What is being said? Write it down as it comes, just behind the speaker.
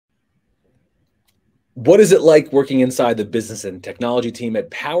What is it like working inside the business and technology team at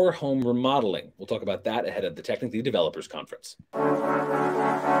Power Home Remodeling? We'll talk about that ahead of the Technically Developers Conference.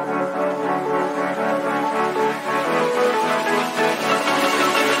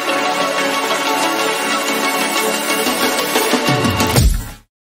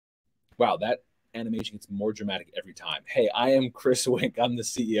 Wow, that animation gets more dramatic every time. Hey, I am Chris Wink. I'm the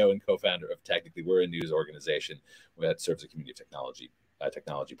CEO and co-founder of Technically. We're a news organization that serves a community of technology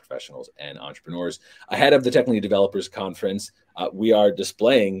professionals and entrepreneurs. Ahead of the Technically Developers Conference, we are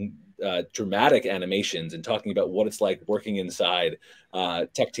displaying dramatic animations and talking about what it's like working inside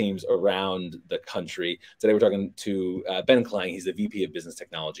tech teams around the country. Today, we're talking to Ben Klang. He's the VP of Business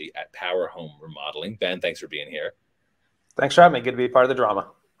Technology at Power Home Remodeling. Ben, thanks for being here. Thanks for having me. Good to be part of the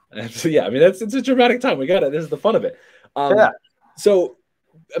drama. So yeah, I mean, it's a dramatic time. We got it. This is the fun of it. Yeah. So,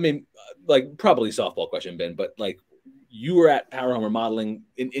 I mean, like probably softball question, Ben, but like you were at Power Home Remodeling,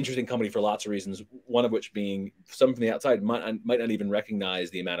 an interesting company for lots of reasons. One of which being someone from the outside might not even recognize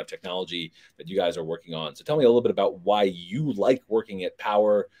the amount of technology that you guys are working on. So tell me a little bit about why you like working at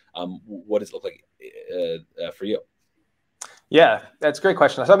Power. What does it look like for you? Yeah, that's a great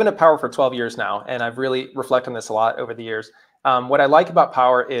question. So I've been at Power for 12 years now, and I've really reflected on this a lot over the years. What I like about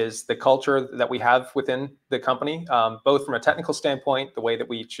Power is the culture that we have within the company, both from a technical standpoint, the way that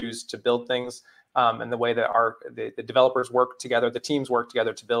we choose to build things, and the way that the developers work together, the teams work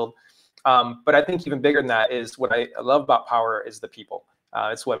together to build. But I think even bigger than that is what I love about Power is the people.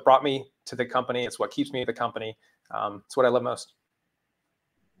 It's what brought me to the company. It's what keeps me at the company. It's what I love most.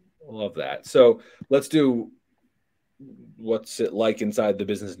 Love that. So let's do what's it like inside the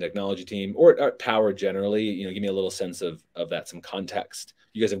business and technology team or at Power generally. You know, give me a little sense of that, some context.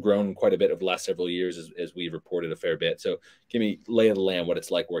 You guys have grown quite a bit over the last several years as we've reported a fair bit. So give me lay of the land, what it's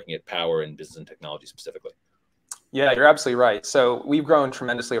like working at Power and business and technology specifically. Yeah, you're absolutely right. So we've grown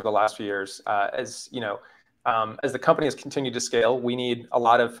tremendously over the last few years. As you know, as the company has continued to scale, we need a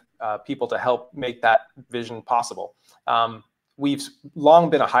lot of people to help make that vision possible. We've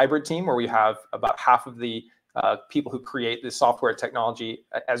long been a hybrid team where we have about half of the people who create the software technology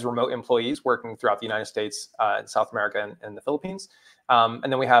as remote employees working throughout the United States, South America, and the Philippines. And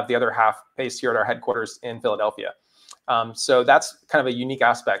then we have the other half based here at our headquarters in Philadelphia. So that's kind of a unique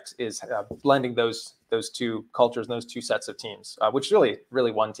aspect, is blending those two cultures and those two sets of teams, which is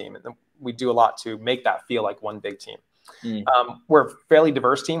really one team. And we do a lot to make that feel like one big team. We're a fairly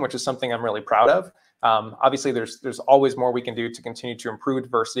diverse team, which is something I'm really proud of. Obviously, there's always more we can do to continue to improve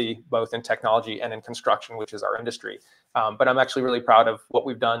diversity, both in technology and in construction, which is our industry. But I'm actually really proud of what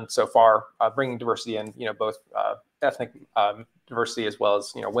we've done so far, bringing diversity in, both ethnic diversity as well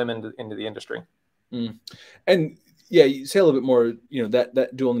as, women into the industry. And yeah, you say a little bit more,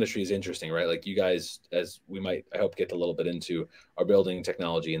 that dual industry is interesting, right? Like you guys, as we might, I hope, get a little bit into, are building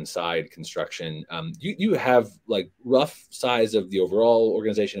technology inside construction. You have like rough size of the overall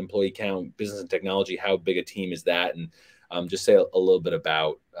organization, employee count, business and technology. How big a team is that? And just say a little bit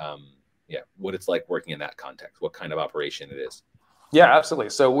about, what it's like working in that context, what kind of operation it is. Yeah, absolutely.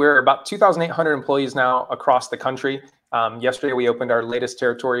 So we're about 2,800 employees now across the country. Yesterday, we opened our latest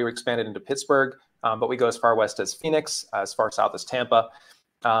territory. We expanded into Pittsburgh, but we go as far west as Phoenix, as far south as Tampa.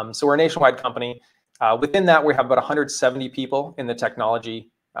 So we're a nationwide company. Within that, we have about 170 people in the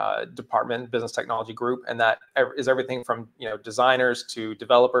technology department, business technology group, and that is everything from designers to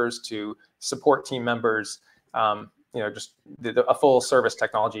developers to support team members. Just a full service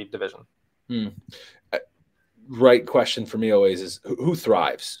technology division. Right question for me always is who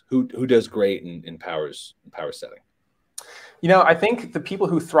thrives, who does great in Power's setting. I think the people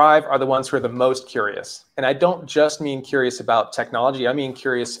who thrive are the ones who are the most curious. And I don't just mean curious about technology. I mean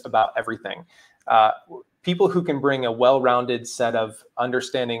curious about everything. People who can bring a well-rounded set of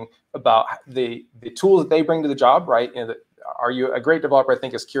understanding about the tools that they bring to the job, right? Are you a great developer, I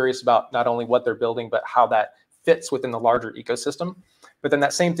think, is curious about not only what they're building, but how that fits within the larger ecosystem. But then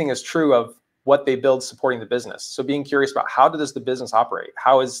that same thing is true of what they build supporting the business. So being curious about how does the business operate?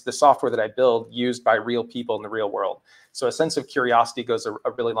 How is the software that I build used by real people in the real world? So a sense of curiosity goes a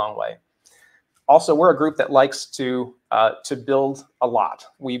really long way. Also, we're a group that likes to build a lot.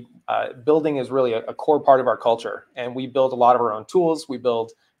 Building is really a core part of our culture, and we build a lot of our own tools. We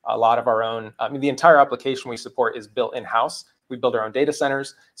build a lot of our own. The entire application we support is built in-house. We build our own data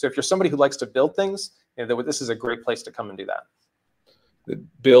centers. So if you're somebody who likes to build things, this is a great place to come and do that. The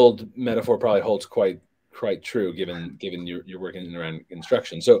build metaphor probably holds quite true given you're working around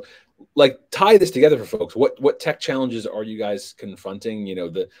construction. So like tie this together for folks. What tech challenges are you guys confronting?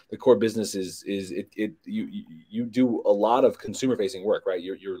 The core business is you do a lot of consumer facing work, right?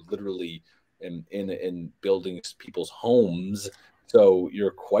 You're literally in building people's homes. So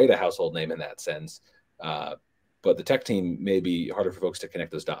you're quite a household name in that sense. but the tech team may be harder for folks to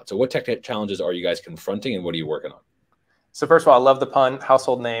connect those dots. So what tech challenges are you guys confronting, and what are you working on? So first of all, I love the pun,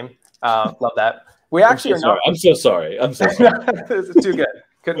 household name. Love that. We actually I'm so sorry. I'm so sorry. It's too good.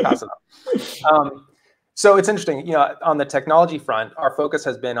 Couldn't pass it up. So it's interesting, you know, on the technology front, our focus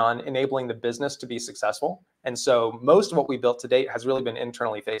has been on enabling the business to be successful. And so most of what we built to date has really been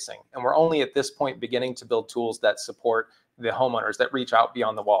internally facing. And we're only at this point beginning to build tools that support the homeowners, that reach out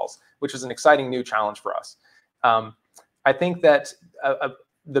beyond the walls, which is an exciting new challenge for us. I think that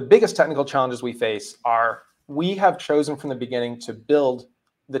the biggest technical challenges we face are, we have chosen from the beginning to build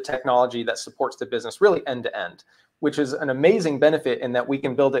the technology that supports the business really end to end, which is an amazing benefit in that we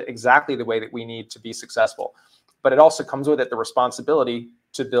can build it exactly the way that we need to be successful. But it also comes with it the responsibility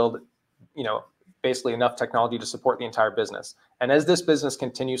to build, you know, basically enough technology to support the entire business. And as this business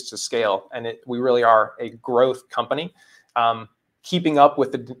continues to scale, and we really are a growth company, keeping up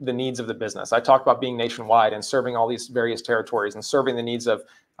with the needs of the business. I talked about being nationwide and serving all these various territories and serving the needs of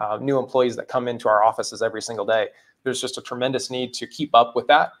new employees that come into our offices every single day. There's just a tremendous need to keep up with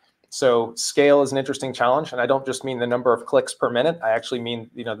that. So scale is an interesting challenge. And I don't just mean the number of clicks per minute. I actually mean,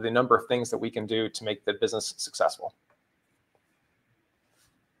 you know, the number of things that we can do to make the business successful.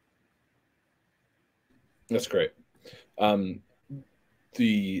 That's great.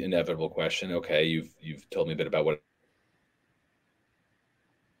 The inevitable question. Okay, you've told me a bit about what.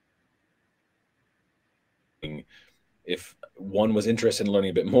 If one was interested in learning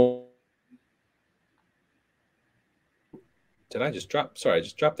a bit more. Did I just drop? Sorry, I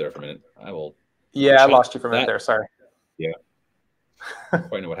just dropped there for a minute. I will. Yeah, I lost you for a minute there. Sorry. Yeah.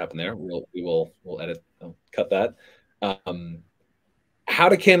 Quite know what happened there. We'll edit, cut that. How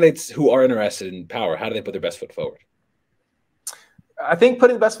do candidates who are interested in Power, how do they put their best foot forward? I think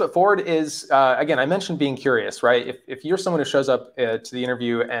putting the best foot forward is, again, I mentioned being curious, right? If you're someone who shows up to the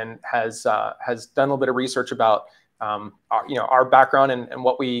interview and has done a little bit of research about our background and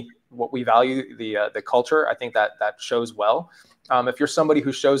what we value, the culture, I think that shows well. If you're somebody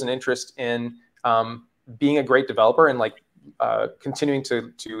who shows an interest in being a great developer and like continuing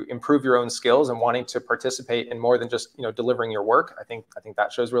to improve your own skills and wanting to participate in more than just delivering your work, I think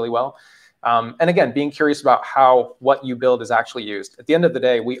that shows really well. And again, being curious about how what you build is actually used. At the end of the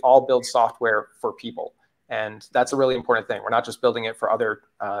day, we all build software for people. And that's a really important thing. We're not just building it for other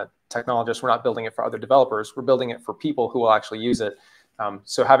technologists. We're not building it for other developers. We're building it for people who will actually use it.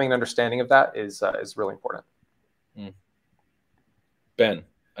 So having an understanding of that is really important. Ben,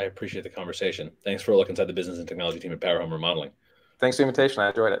 I appreciate the conversation. Thanks for a look inside the business and technology team at Power Home Remodeling. Thanks for the invitation. I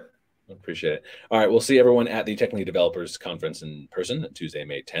enjoyed it. Appreciate it. All right, we'll see everyone at the Technical.ly Developers Conference in person on Tuesday,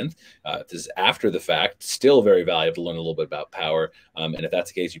 May 10th. If this is after the fact, still very valuable to learn a little bit about Power. And if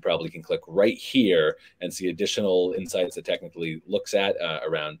that's the case, you probably can click right here and see additional insights that Technical.ly looks at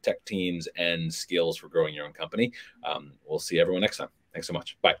around tech teams and skills for growing your own company. We'll see everyone next time. Thanks so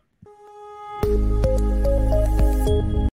much. Bye.